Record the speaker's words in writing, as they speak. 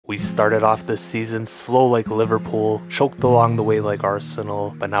We started off the season slow like Liverpool, choked along the way like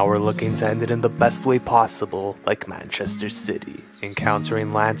Arsenal, but now we're looking to end it in the best way possible, like Manchester City.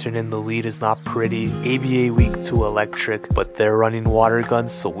 Encountering Lantern in the lead is not pretty, ABA weak to electric, but they're running water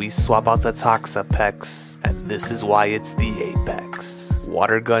guns, so we swap out to Toxapex, and this is why it's the Apex.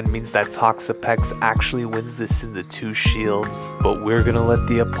 Water gun means that Toxapex actually wins this in the 2 shields, but we're gonna let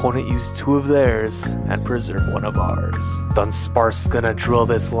the opponent use 2 of theirs and preserve 1 of ours. Dunsparce gonna drill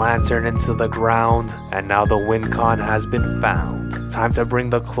this Lantern into the ground, and now the win con has been found. Time to bring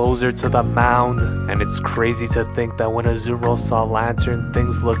the closer to the mound, and it's crazy to think that when Azumarill saw Lantern,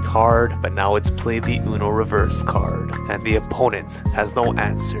 things looked hard, but now it's played the Uno reverse card, and the opponent has no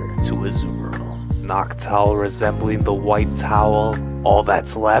answer to Azumarill. Noctowl resembling the white towel, all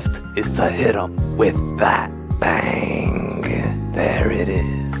that's left is to hit him with that. Bang! There it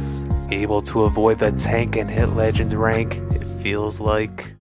is. Able to avoid the tank and hit legend rank, it feels like.